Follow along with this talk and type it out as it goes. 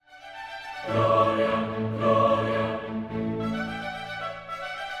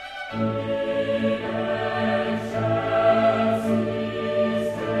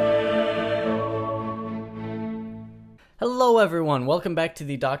everyone, welcome back to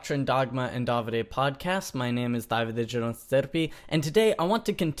the Doctrine, Dogma, and Davide podcast. My name is Davide Geronsterpi, and today I want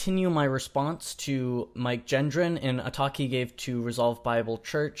to continue my response to Mike Gendron in a talk he gave to Resolve Bible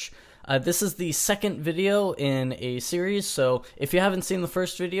Church. This is the second video in a series, so if you haven't seen the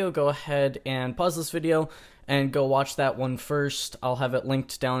first video, go ahead and pause this video and go watch that one first. I'll have it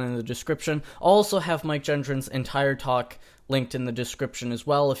linked down in the description. I'll also have Mike Gendron's entire talk linked in the description as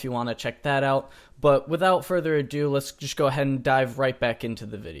well if you want to check that out. But without further ado, let's just go ahead and dive right back into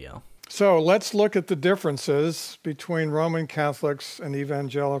the video. So let's look at the differences between Roman Catholics and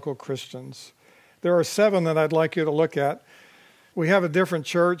evangelical Christians. There are 7 that I'd like you to look at. We have a different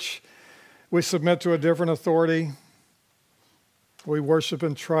church. We submit to a different authority. We worship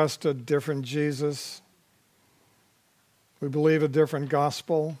and trust a different Jesus. We believe a different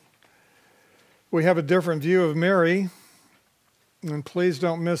gospel. We have a different view of Mary. And please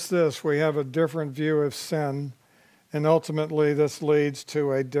don't miss this. We have a different view of sin. And ultimately, this leads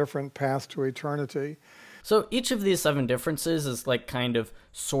to a different path to eternity. So each of these 7 differences is kind of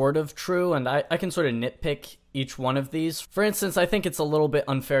sort of true, and I can sort of nitpick each one of these. For instance, I think it's a little bit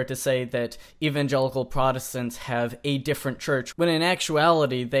unfair to say that evangelical Protestants have a different church, when in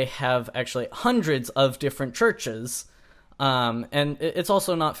actuality they have actually hundreds of different churches. And it's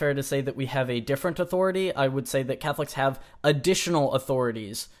also not fair to say that we have a different authority. I would say that Catholics have additional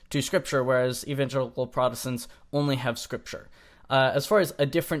authorities to Scripture, whereas evangelical Protestants only have Scripture. As far as a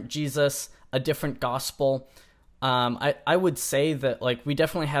different Jesus, a different gospel, I would say that we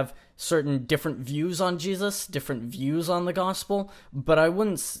definitely have certain different views on Jesus, different views on the gospel, but I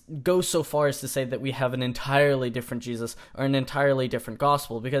wouldn't go so far as to say that we have an entirely different Jesus or an entirely different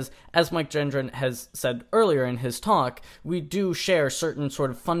gospel, because as Mike Gendron has said earlier in his talk, we do share certain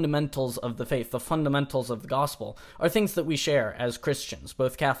sort of fundamentals of the faith. The fundamentals of the gospel are things that we share as Christians,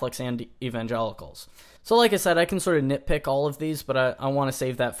 both Catholics and evangelicals. So like I said, I can sort of nitpick all of these, but I want to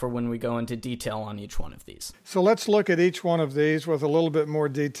save that for when we go into detail on each one of these. So let's look at each one of these with a little bit more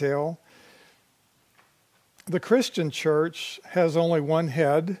detail. The Christian church has only one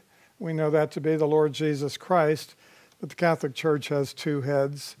head. We know that to be the Lord Jesus Christ, but the Catholic Church has 2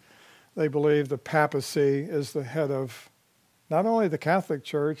 heads. They believe the papacy is the head of not only the Catholic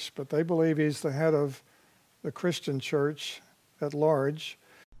Church, but they believe he's the head of the Christian church at large.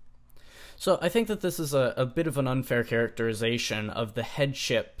 So I think that this is a bit of an unfair characterization of the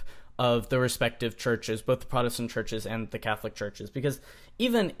headship of the respective churches, both the Protestant churches and the Catholic churches, because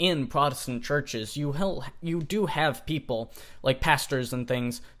even in Protestant churches, you do have people like pastors and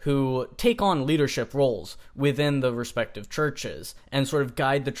things who take on leadership roles within the respective churches and sort of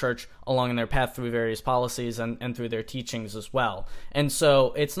guide the church along their path through various policies and through their teachings as well. And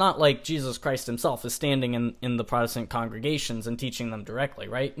so it's not like Jesus Christ himself is standing in the Protestant congregations and teaching them directly,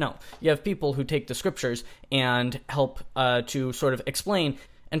 right? No, you have people who take the scriptures and help to sort of explain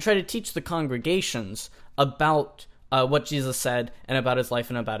and try to teach the congregations about what Jesus said and about his life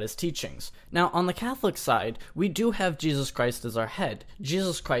and about his teachings. Now, on the Catholic side, we do have Jesus Christ as our head.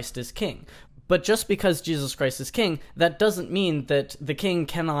 Jesus Christ is king. But just because Jesus Christ is king, that doesn't mean that the king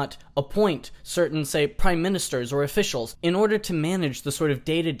cannot appoint certain, say, prime ministers or officials in order to manage the sort of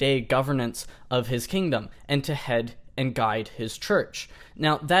day-to-day governance of his kingdom and to head and guide his church.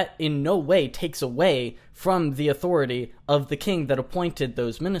 Now, that in no way takes away from the authority of the king that appointed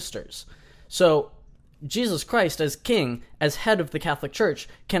those ministers. So, Jesus Christ as king, as head of the Catholic Church,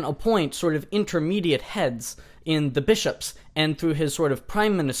 can appoint sort of intermediate heads in the bishops and through his sort of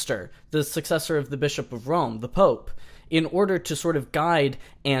prime minister, the successor of the Bishop of Rome, the Pope, in order to sort of guide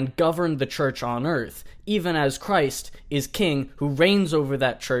and govern the church on earth, even as Christ is king who reigns over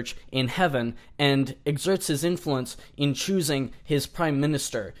that church in heaven and exerts his influence in choosing his prime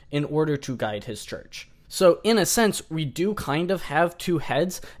minister in order to guide his church. So, in a sense, we do kind of have 2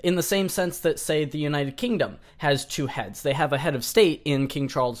 heads, in the same sense that, say, the United Kingdom has 2 heads. They have a head of state in King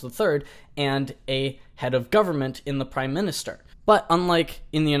Charles III and a head of government in the Prime Minister. But unlike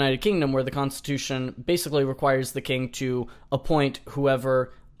in the United Kingdom, where the Constitution basically requires the king to appoint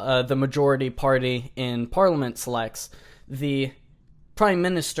whoever the majority party in Parliament selects, the Prime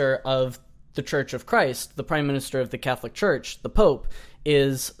Minister of the Church of Christ, the Prime Minister of the Catholic Church, the Pope,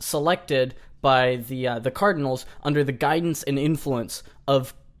 is selected by the cardinals under the guidance and influence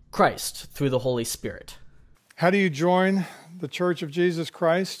of Christ through the Holy Spirit. How do you join the Church of Jesus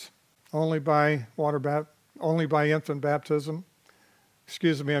Christ? Only by infant baptism.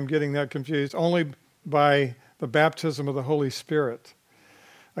 Excuse me, I'm getting that confused. Only by the baptism of the Holy Spirit.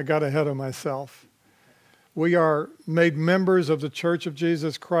 I got ahead of myself. We are made members of the Church of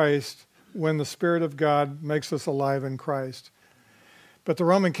Jesus Christ when the Spirit of God makes us alive in Christ. But the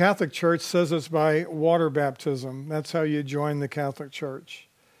Roman Catholic Church says it's by water baptism. That's how you join the Catholic Church.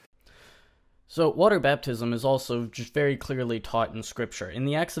 So water baptism is also just very clearly taught in Scripture. In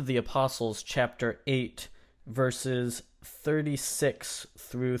the Acts of the Apostles, chapter 8, verses 36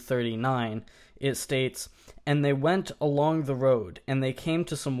 through 39, it states, "And they went along the road, and they came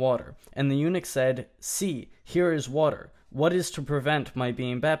to some water. And the eunuch said, 'See, here is water. What is to prevent my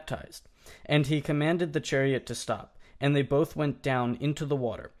being baptized?' And he commanded the chariot to stop. And they both went down into the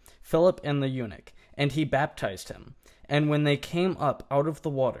water, Philip and the eunuch, and he baptized him. And when they came up out of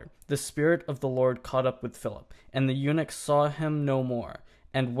the water, the Spirit of the Lord caught up with Philip, and the eunuch saw him no more,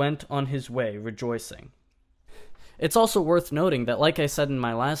 and went on his way rejoicing." It's also worth noting that, like I said in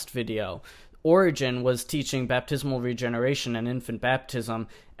my last video, Origen was teaching baptismal regeneration and infant baptism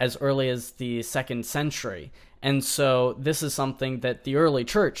as early as the 2nd century, and so this is something that the early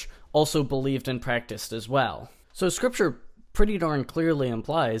church also believed and practiced as well. So Scripture pretty darn clearly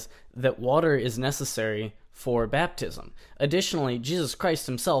implies that water is necessary for baptism. Additionally, Jesus Christ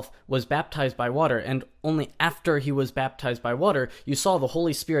himself was baptized by water, and only after he was baptized by water, you saw the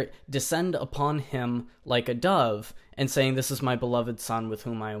Holy Spirit descend upon him like a dove, and saying, "This is my beloved Son, with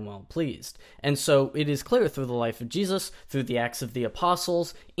whom I am well pleased." And so it is clear through the life of Jesus, through the Acts of the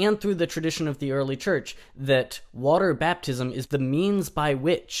Apostles, and through the tradition of the early church, that water baptism is the means by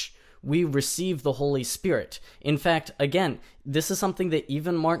which we receive the Holy Spirit. In fact, again, this is something that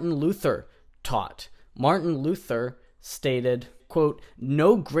even Martin Luther taught. Martin Luther stated, quote,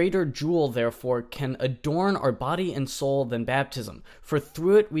 "No greater jewel, therefore, can adorn our body and soul than baptism, for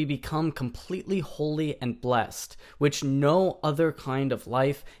through it we become completely holy and blessed, which no other kind of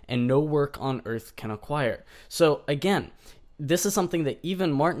life and no work on earth can acquire." So again, this is something that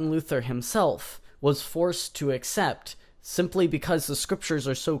even Martin Luther himself was forced to accept simply because the Scriptures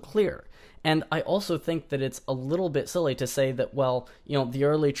are so clear. And I also think that it's a little bit silly to say that, well, the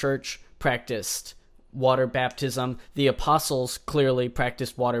early church practiced water baptism, the apostles clearly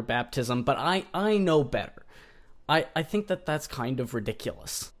practiced water baptism, but I know better. I think that that's kind of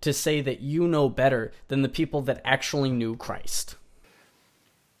ridiculous to say that you know better than the people that actually knew Christ.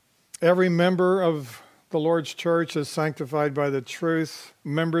 Every member of the Lord's church is sanctified by the truth.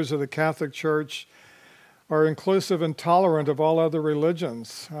 Members of the Catholic Church are inclusive and tolerant of all other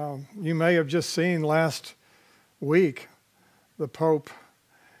religions. You may have just seen last week the Pope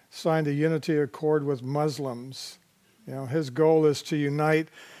signed a unity accord with Muslims. His goal is to unite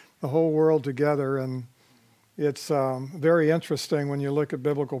the whole world together, and it's very interesting when you look at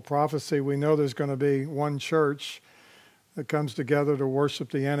biblical prophecy. We know there's going to be one church that comes together to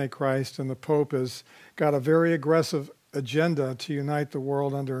worship the Antichrist, and the Pope has got a very aggressive agenda to unite the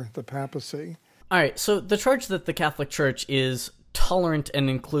world under the papacy. All right, so the charge that the Catholic Church is tolerant and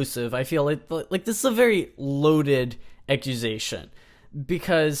inclusive, I feel like this is a very loaded accusation,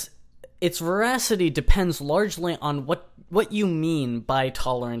 because its veracity depends largely on what you mean by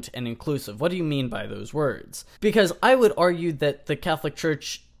tolerant and inclusive. What do you mean by those words? Because I would argue that the Catholic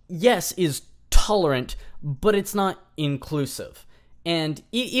Church, yes, is tolerant, but it's not inclusive. And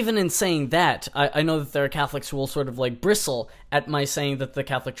even in saying that, I know that there are Catholics who will sort of bristle at my saying that the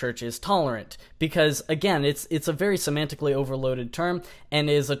Catholic Church is tolerant, because again, it's a very semantically overloaded term, and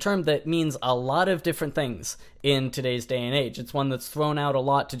is a term that means a lot of different things in today's day and age. It's one that's thrown out a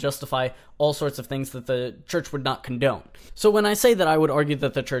lot to justify all sorts of things that the Church would not condone. So when I say that I would argue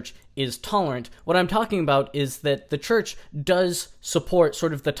that the Church is tolerant, what I'm talking about is that the Church does support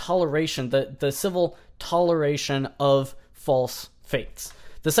sort of the toleration, the civil toleration of false faiths.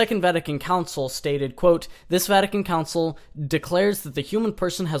 The Second Vatican Council stated, quote, "This Vatican Council declares that the human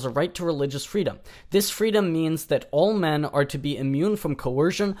person has a right to religious freedom. This freedom means that all men are to be immune from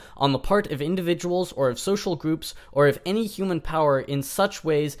coercion on the part of individuals or of social groups or of any human power in such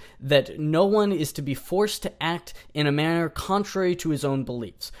ways that no one is to be forced to act in a manner contrary to his own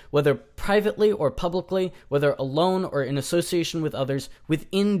beliefs, whether privately or publicly, whether alone or in association with others,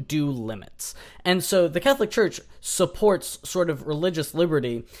 within due limits." And so the Catholic Church supports sort of religious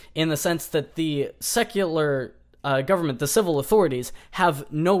liberty in the sense that the secular government, the civil authorities, have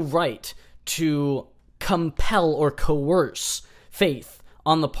no right to compel or coerce faith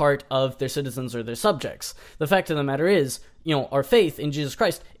on the part of their citizens or their subjects. The fact of the matter is, our faith in Jesus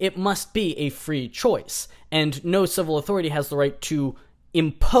Christ, it must be a free choice, and no civil authority has the right to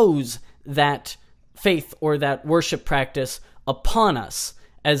impose that faith or that worship practice upon us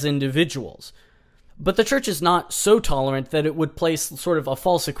as individuals. But the Church is not so tolerant that it would place sort of a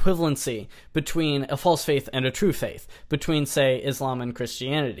false equivalency between a false faith and a true faith, between, say, Islam and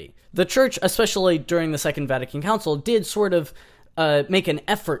Christianity. The Church, especially during the Second Vatican Council, did sort of make an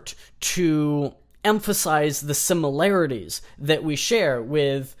effort to emphasize the similarities that we share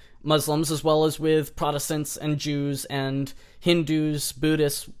with Muslims as well as with Protestants and Jews and Hindus,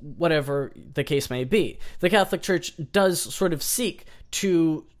 Buddhists, whatever the case may be. The Catholic Church does sort of seek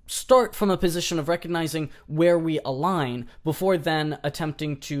to start from a position of recognizing where we align before then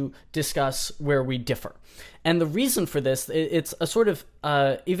attempting to discuss where we differ. And the reason for this, it's a sort of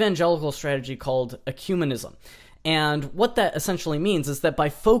evangelical strategy called ecumenism. And what that essentially means is that by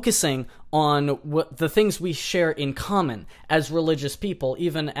focusing on what the things we share in common as religious people,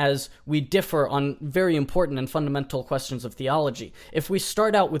 even as we differ on very important and fundamental questions of theology, if we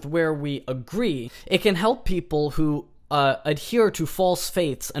start out with where we agree, it can help people who adhere to false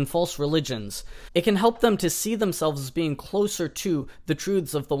faiths and false religions. It can help them to see themselves as being closer to the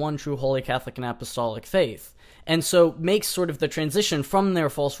truths of the one true Holy Catholic and Apostolic faith. And so makes sort of the transition from their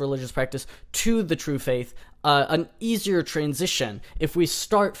false religious practice to the true faith an easier transition if we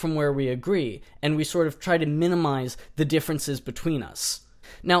start from where we agree and we sort of try to minimize the differences between us.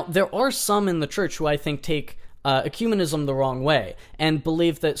 Now, there are some in the church who I think take ecumenism the wrong way and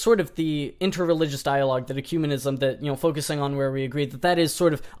believe that sort of the interreligious dialogue, that ecumenism, that, focusing on where we agree, that is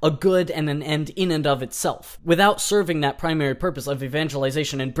sort of a good and an end in and of itself, without serving that primary purpose of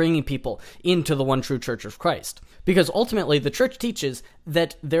evangelization and bringing people into the one true Church of Christ. Because ultimately, the Church teaches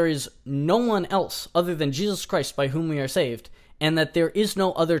that there is no one else other than Jesus Christ by whom we are saved, and that there is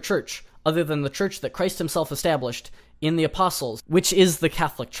no other church other than the church that Christ himself established in the apostles, which is the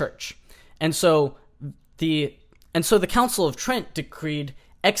Catholic Church. And so the Council of Trent decreed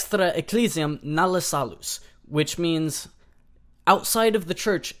extra ecclesiam nulla salus, which means outside of the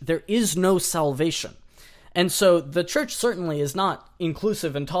church there is no salvation. And so the church certainly is not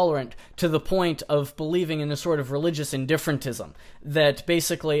inclusive and tolerant to the point of believing in a sort of religious indifferentism, that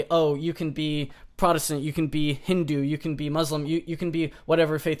basically, you can be Protestant, you can be Hindu, you can be Muslim, you can be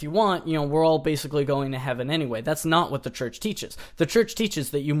whatever faith you want, we're all basically going to heaven anyway. That's not what the church teaches. The church teaches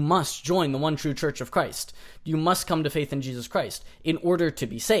that you must join the one true Church of Christ. You must come to faith in Jesus Christ in order to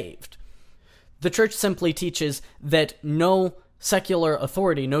be saved. The church simply teaches that no secular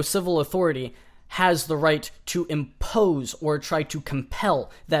authority, no civil authority, has the right to impose or try to compel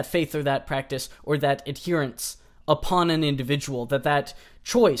that faith or that practice or that adherence upon an individual, that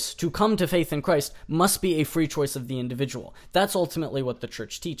choice to come to faith in Christ must be a free choice of the individual. That's ultimately what the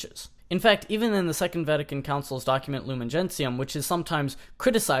church teaches. In fact, even in the Second Vatican Council's document Lumen Gentium, which is sometimes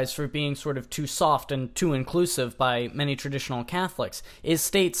criticized for being sort of too soft and too inclusive by many traditional Catholics, it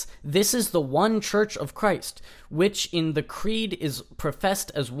states, "This is the one Church of Christ, which in the Creed is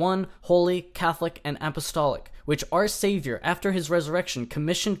professed as one, holy, Catholic, and apostolic, which our Savior, after his resurrection,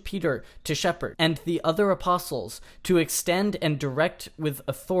 commissioned Peter to shepherd, and the other apostles to extend and direct with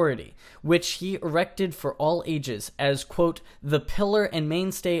authority, which he erected for all ages as, quote, the pillar and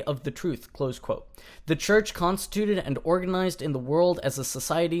mainstay of the truth," close quote. The Church, constituted and organized in the world as a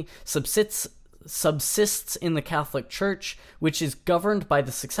society, subsists in the Catholic Church, which is governed by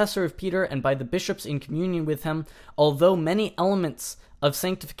the successor of Peter and by the bishops in communion with him, although many elements of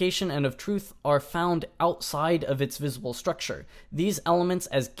sanctification and of truth are found outside of its visible structure. These elements,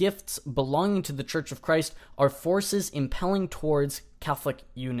 as gifts belonging to the Church of Christ, are forces impelling towards Catholic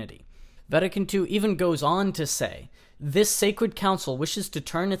unity. Vatican II even goes on to say, "This sacred council wishes to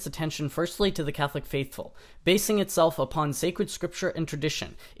turn its attention firstly to the Catholic faithful. Basing itself upon sacred scripture and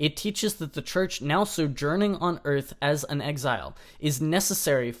tradition, it teaches that the Church, now sojourning on earth as an exile, is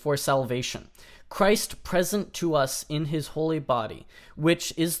necessary for salvation. Christ, present to us in his holy body,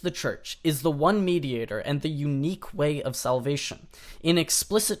 which is the Church, is the one mediator and the unique way of salvation. In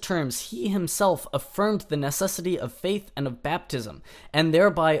explicit terms, he himself affirmed the necessity of faith and of baptism, and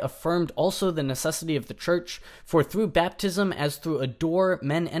thereby affirmed also the necessity of the Church, for through baptism as through a door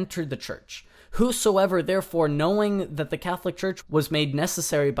men entered the Church. Whosoever, therefore, knowing that the Catholic Church was made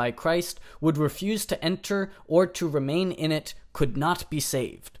necessary by Christ, would refuse to enter or to remain in it, could not be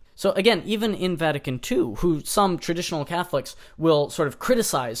saved." So again, even in Vatican II, who some traditional Catholics will sort of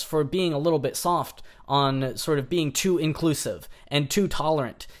criticize for being a little bit soft on sort of being too inclusive and too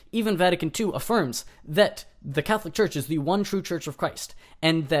tolerant, even Vatican II affirms that the Catholic Church is the one true Church of Christ,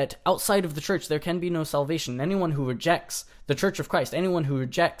 and that outside of the Church there can be no salvation. Anyone who rejects the Church of Christ, anyone who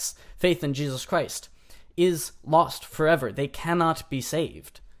rejects faith in Jesus Christ, is lost forever. They cannot be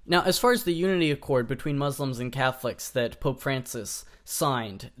saved. Now, as far as the unity accord between Muslims and Catholics that Pope Francis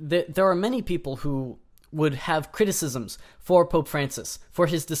signed, there are many people who would have criticisms for Pope Francis for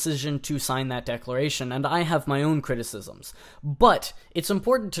his decision to sign that declaration, and I have my own criticisms. But it's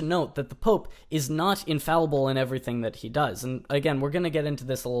important to note that the Pope is not infallible in everything that he does. And again, we're going to get into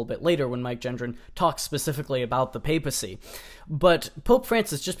this a little bit later when Mike Gendron talks specifically about the papacy. But Pope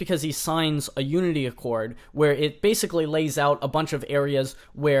Francis, just because he signs a unity accord where it basically lays out a bunch of areas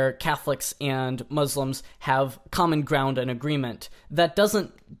where Catholics and Muslims have common ground and agreement, that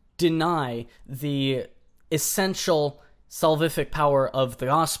doesn't deny the essential salvific power of the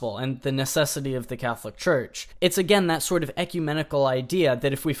gospel and the necessity of the Catholic Church. It's again that sort of ecumenical idea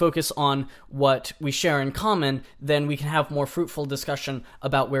that if we focus on what we share in common, then we can have more fruitful discussion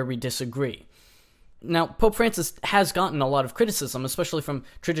about where we disagree. Now, Pope Francis has gotten a lot of criticism, especially from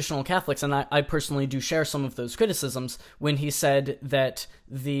traditional Catholics, and I personally do share some of those criticisms when he said that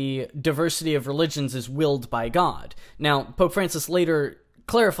the diversity of religions is willed by God. Now, Pope Francis later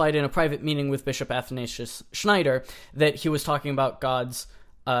clarified in a private meeting with Bishop Athanasius Schneider that he was talking about God's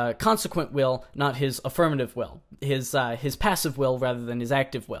consequent will, not his affirmative will, his passive will rather than his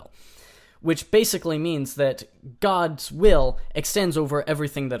active will, which basically means that God's will extends over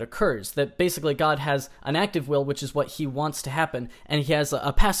everything that occurs, that basically God has an active will, which is what he wants to happen, and he has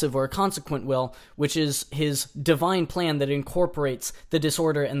a passive or a consequent will, which is his divine plan that incorporates the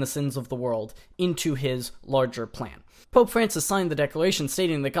disorder and the sins of the world into his larger plan. Pope Francis signed the declaration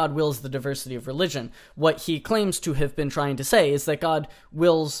stating that God wills the diversity of religion. What he claims to have been trying to say is that God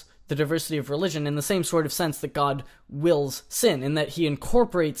wills the diversity of religion in the same sort of sense that God wills sin, in that he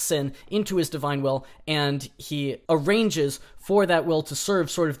incorporates sin into his divine will, and he arranges for that will to serve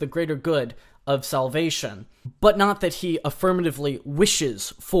sort of the greater good of salvation, but not that he affirmatively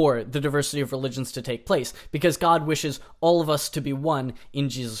wishes for the diversity of religions to take place, because God wishes all of us to be one in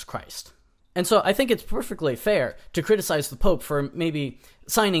Jesus Christ. And so I think it's perfectly fair to criticize the Pope for maybe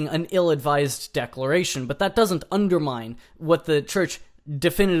signing an ill-advised declaration, but that doesn't undermine what the Church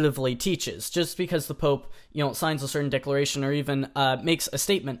definitively teaches. Just because the Pope, signs a certain declaration or even makes a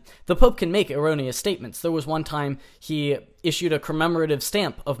statement, the Pope can make erroneous statements. There was one time he issued a commemorative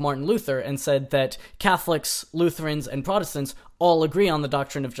stamp of Martin Luther and said that Catholics, Lutherans, and Protestants all agree on the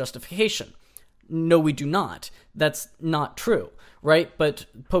doctrine of justification. No, we do not. That's not true, right? But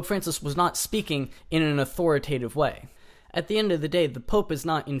Pope Francis was not speaking in an authoritative way. At the end of the day, the Pope is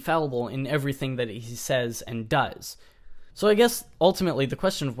not infallible in everything that he says and does. So I guess, ultimately, the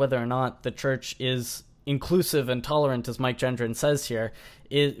question of whether or not the Church is inclusive and tolerant, as Mike Gendron says here,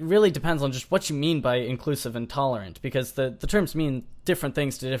 it really depends on just what you mean by inclusive and tolerant, because the terms mean different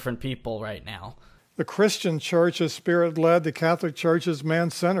things to different people right now. The Christian Church is spirit-led, the Catholic Church is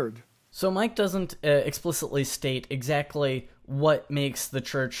man-centered. So Mike doesn't explicitly state exactly what makes the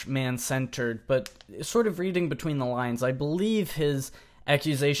Church man-centered, but sort of reading between the lines, I believe his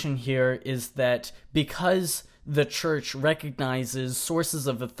accusation here is that because the Church recognizes sources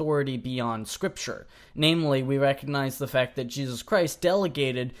of authority beyond Scripture. Namely, we recognize the fact that Jesus Christ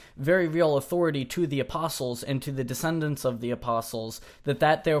delegated very real authority to the apostles and to the descendants of the apostles,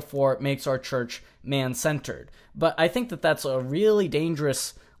 that therefore makes our Church man-centered. But I think that that's a really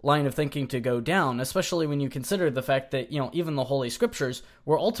dangerous line of thinking to go down, especially when you consider the fact that, even the Holy Scriptures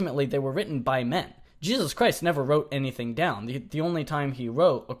were written by men. Jesus Christ never wrote anything down. The only time he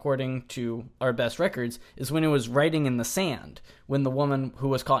wrote, according to our best records, is when he was writing in the sand, when the woman who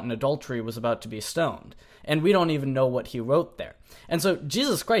was caught in adultery was about to be stoned. And we don't even know what he wrote there. And so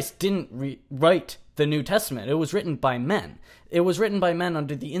Jesus Christ didn't write the New Testament. It was written by men. It was written by men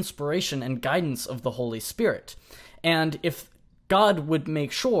under the inspiration and guidance of the Holy Spirit. And if God would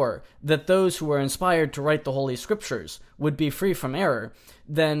make sure that those who were inspired to write the Holy Scriptures would be free from error,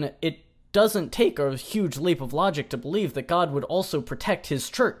 then it doesn't take a huge leap of logic to believe that God would also protect his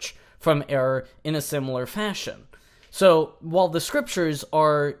church from error in a similar fashion. So, while the Scriptures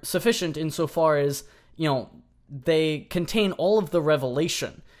are sufficient insofar as, they contain all of the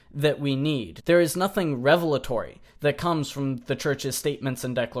revelation that we need, there is nothing revelatory that comes from the Church's statements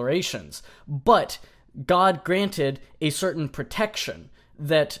and declarations, but God granted a certain protection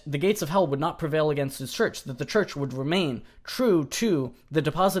that the gates of hell would not prevail against his church, that the church would remain true to the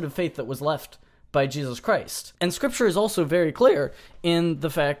deposit of faith that was left by Jesus Christ. And Scripture is also very clear in the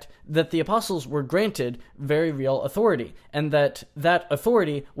fact that the apostles were granted very real authority, and that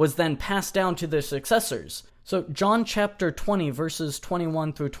authority was then passed down to their successors. So John chapter 20, verses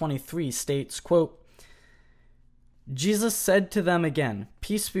 21 through 23 states, quote, "Jesus said to them again,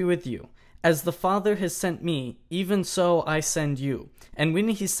 'Peace be with you. As the Father has sent me, even so I send you.' And when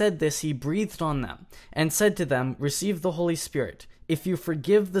he said this, he breathed on them, and said to them, 'Receive the Holy Spirit. If you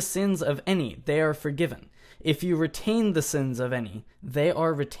forgive the sins of any, they are forgiven. If you retain the sins of any, they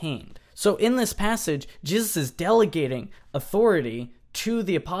are retained.' So in this passage, Jesus is delegating authority to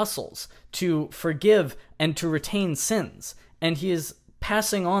the apostles to forgive and to retain sins. And he is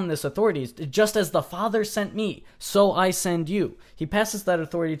passing on this authority. Just as the Father sent me, so I send you. He passes that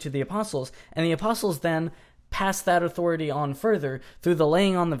authority to the apostles, and the apostles then pass that authority on further through the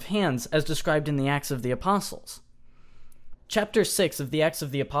laying on of hands as described in the Acts of the Apostles. Chapter 6 of the Acts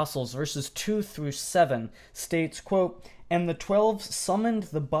of the Apostles, verses 2 through 7, states, quote, "And the 12 summoned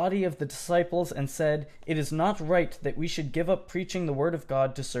the body of the disciples and said, 'It is not right that we should give up preaching the word of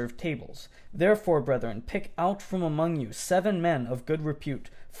God to serve tables. Therefore, brethren, pick out from among you 7 men of good repute,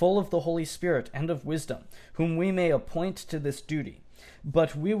 full of the Holy Spirit and of wisdom, whom we may appoint to this duty.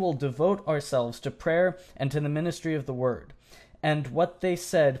 But we will devote ourselves to prayer and to the ministry of the word.' And what they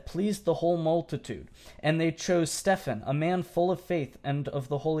said pleased the whole multitude. And they chose Stephen, a man full of faith and of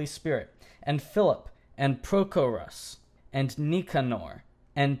the Holy Spirit, and Philip, and Prochorus, and Nicanor,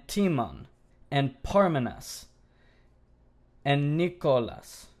 and Timon, and Parmenas, and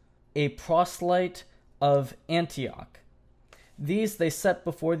Nicholas, a proselyte of Antioch. These they set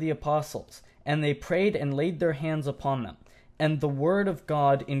before the apostles, and they prayed and laid their hands upon them. And the word of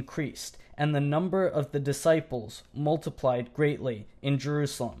God increased, and the number of the disciples multiplied greatly in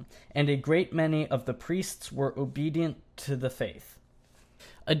Jerusalem, and a great many of the priests were obedient to the faith."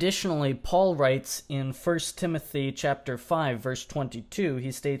 Additionally, Paul writes in 1 Timothy chapter 5, verse 22,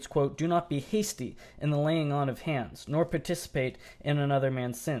 he states, quote, "Do not be hasty in the laying on of hands, nor participate in another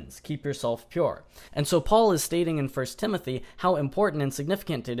man's sins. Keep yourself pure." And so Paul is stating in 1 Timothy how important and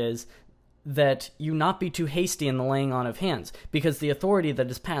significant it is that you not be too hasty in the laying on of hands, because the authority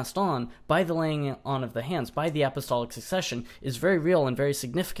that is passed on by the laying on of the hands, by the apostolic succession, is very real and very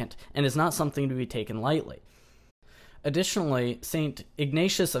significant, and is not something to be taken lightly. Additionally, St.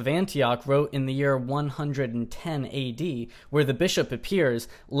 Ignatius of Antioch wrote in the year 110 AD, where the bishop appears,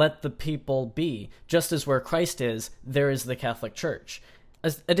 "Let the people be, just as where Christ is, there is the Catholic Church."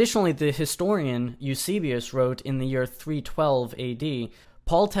 Additionally, the historian Eusebius wrote in the year 312 AD,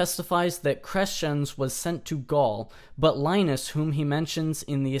 "Paul testifies that Crescens was sent to Gaul, but Linus, whom he mentions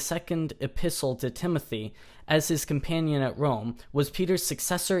in the second epistle to Timothy, as his companion at Rome, was Peter's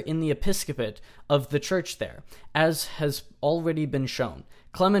successor in the episcopate of the church there, as has already been shown.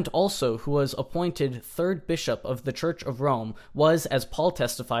 Clement also, who was appointed third bishop of the Church of Rome, was, as Paul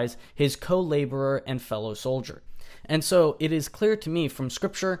testifies, his co-laborer and fellow soldier." And so it is clear to me from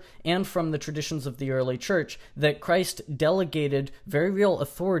Scripture and from the traditions of the early church that Christ delegated very real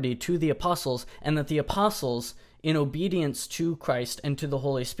authority to the apostles, and that the apostles, in obedience to Christ and to the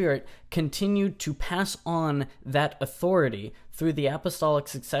Holy Spirit, continued to pass on that authority through the apostolic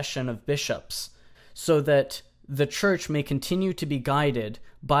succession of bishops, so that the church may continue to be guided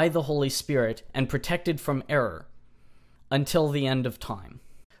by the Holy Spirit and protected from error until the end of time.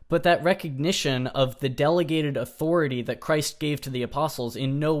 But that recognition of the delegated authority that Christ gave to the apostles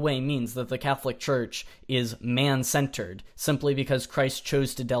in no way means that the Catholic Church is man-centered, simply because Christ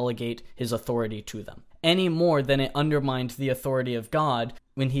chose to delegate his authority to them, any more than it undermined the authority of God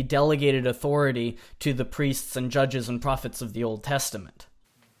when he delegated authority to the priests and judges and prophets of the Old Testament.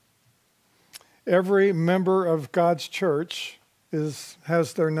 Every member of God's church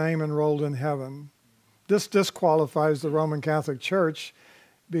has their name enrolled in heaven. This disqualifies the Roman Catholic Church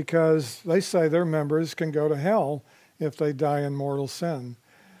because they say their members can go to hell if they die in mortal sin.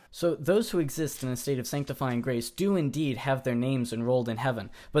 So those who exist in a state of sanctifying grace do indeed have their names enrolled in heaven,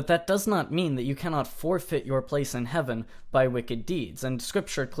 but that does not mean that you cannot forfeit your place in heaven by wicked deeds, and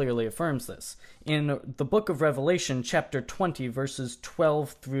Scripture clearly affirms this. In the book of Revelation, chapter 20, verses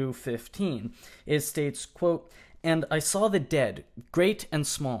 12 through 15, it states, quote, "And I saw the dead, great and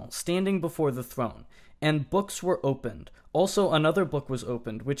small, standing before the throne, and books were opened. Also another book was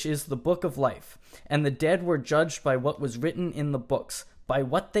opened, which is the book of life. And the dead were judged by what was written in the books, by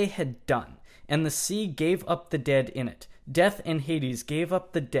what they had done. And the sea gave up the dead in it. Death and Hades gave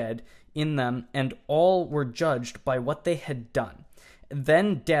up the dead in them, and all were judged by what they had done.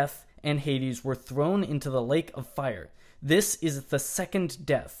 Then death and Hades were thrown into the lake of fire. This is the second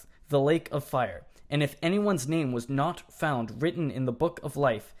death, the lake of fire. And if anyone's name was not found written in the book of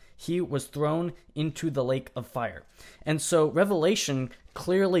life, he was thrown into the lake of fire." And so Revelation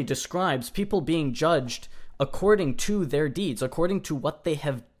clearly describes people being judged according to their deeds, according to what they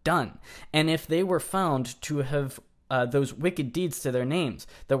have done. And if they were found to have those wicked deeds to their names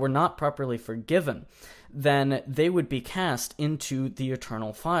that were not properly forgiven, then they would be cast into the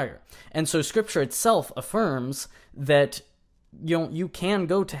eternal fire. And so Scripture itself affirms that you can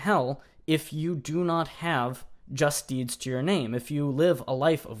go to hell if you do not have just deeds to your name, if you live a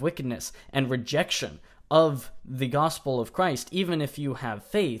life of wickedness and rejection of the gospel of Christ, even if you have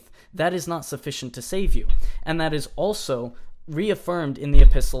faith, that is not sufficient to save you. And that is also reaffirmed in the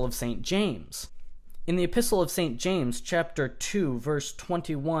Epistle of St. James. In the Epistle of St. James, chapter 2, verse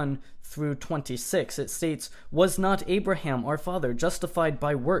 21 through 26, it states, "Was not Abraham our father justified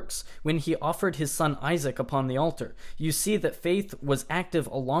by works when he offered his son Isaac upon the altar? You see that faith was active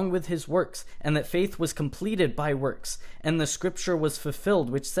along with his works, and that faith was completed by works. And the scripture was fulfilled,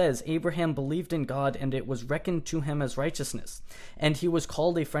 which says, Abraham believed in God, and it was reckoned to him as righteousness. And he was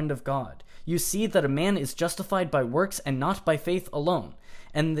called a friend of God. You see that a man is justified by works and not by faith alone.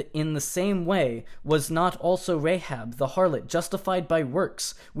 And in the same way, was not also Rahab the harlot justified by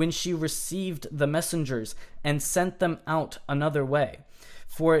works when she received the messengers and sent them out another way?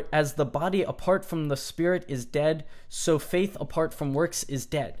 For as the body apart from the spirit is dead, so faith apart from works is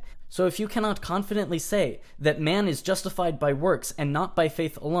dead. So if you cannot confidently say that man is justified by works and not by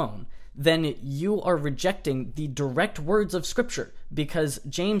faith alone, then you are rejecting the direct words of Scripture, because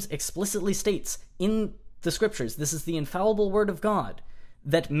James explicitly states in the Scriptures, this is the infallible word of God,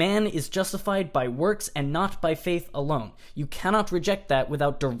 that man is justified by works and not by faith alone. You cannot reject that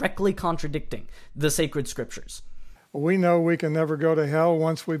without directly contradicting the sacred Scriptures. We know we can never go to hell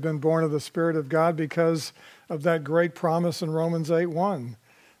once we've been born of the Spirit of God because of that great promise in Romans 8:1.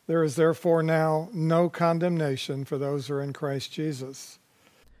 There is therefore now no condemnation for those who are in Christ Jesus.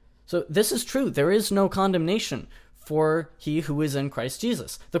 So this is true. There is no condemnation for he who is in Christ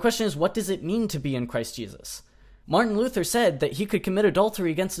Jesus. The question is, what does it mean to be in Christ Jesus? Martin Luther said that he could commit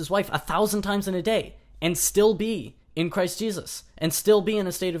adultery against his wife 1,000 times in a day and still be in Christ Jesus and still be in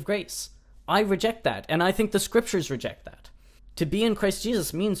a state of grace. I reject that, and I think the Scriptures reject that. To be in Christ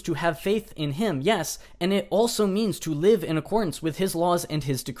Jesus means to have faith in him, yes, and it also means to live in accordance with his laws and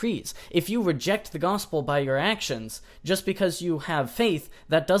his decrees. If you reject the gospel by your actions, just because you have faith,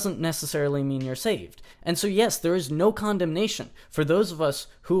 that doesn't necessarily mean you're saved. And so yes, there is no condemnation for those of us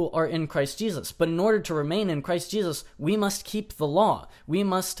who are in Christ Jesus. But in order to remain in Christ Jesus, we must keep the law. We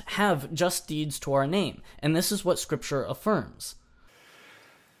must have just deeds to our name. And this is what Scripture affirms.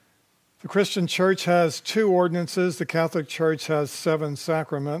 The Christian Church has 2 ordinances. The Catholic Church has 7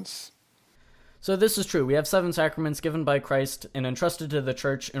 sacraments. So this is true. We have 7 sacraments given by Christ and entrusted to the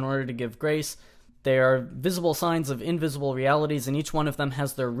Church in order to give grace. They are visible signs of invisible realities, and each one of them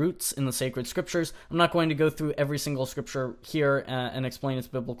has their roots in the sacred Scriptures. I'm not going to go through every single Scripture here and explain its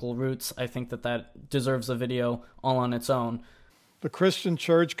biblical roots. I think that deserves a video all on its own. The Christian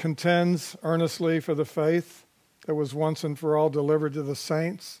Church contends earnestly for the faith that was once and for all delivered to the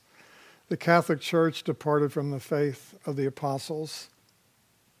saints. The Catholic Church departed from the faith of the apostles.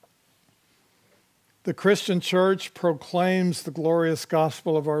 The Christian Church proclaims the glorious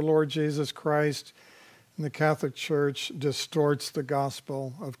gospel of our Lord Jesus Christ, and the Catholic Church distorts the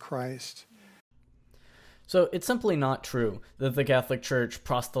gospel of Christ. So it's simply not true that the Catholic Church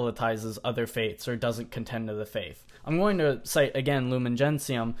proselytizes other faiths or doesn't contend to the faith. I'm going to cite again Lumen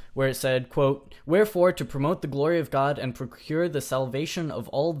Gentium, where it said, quote, "Wherefore, to promote the glory of God and procure the salvation of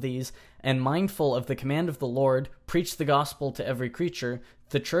all these, and mindful of the command of the Lord, preach the gospel to every creature,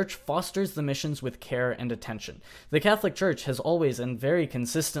 the Church fosters the missions with care and attention." The Catholic Church has always and very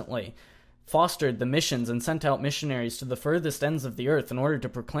consistently fostered the missions and sent out missionaries to the furthest ends of the earth in order to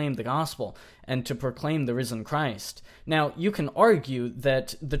proclaim the gospel and to proclaim the risen Christ. Now, you can argue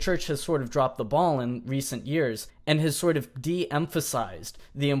that the Church has sort of dropped the ball in recent years and has sort of de-emphasized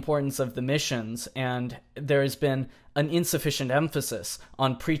the importance of the missions, and there has been an insufficient emphasis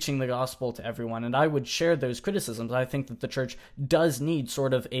on preaching the gospel to everyone, and I would share those criticisms. I think that the Church does need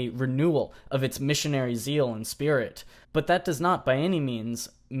sort of a renewal of its missionary zeal and spirit, but that does not by any means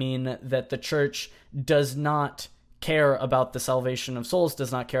mean that the Church does not care about the salvation of souls,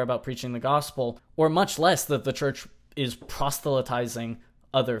 does not care about preaching the gospel, or much less that the Church is proselytizing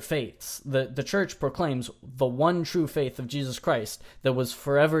other faiths. The Church proclaims the one true faith of Jesus Christ that was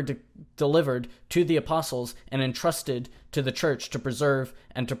forever delivered to the apostles and entrusted to the Church to preserve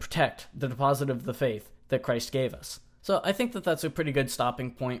and to protect the deposit of the faith that Christ gave us. So I think that that's a pretty good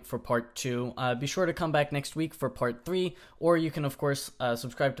stopping point for part 2. Be sure to come back next week for part 3, or you can, of course,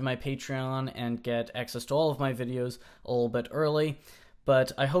 subscribe to my Patreon and get access to all of my videos a little bit early.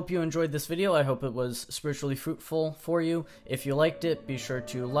 But I hope you enjoyed this video. I hope it was spiritually fruitful for you. If you liked it, be sure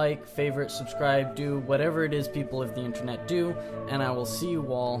to like, favorite, subscribe, do whatever it is people of the internet do, and I will see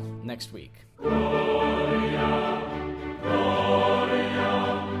you all next week. Gloria.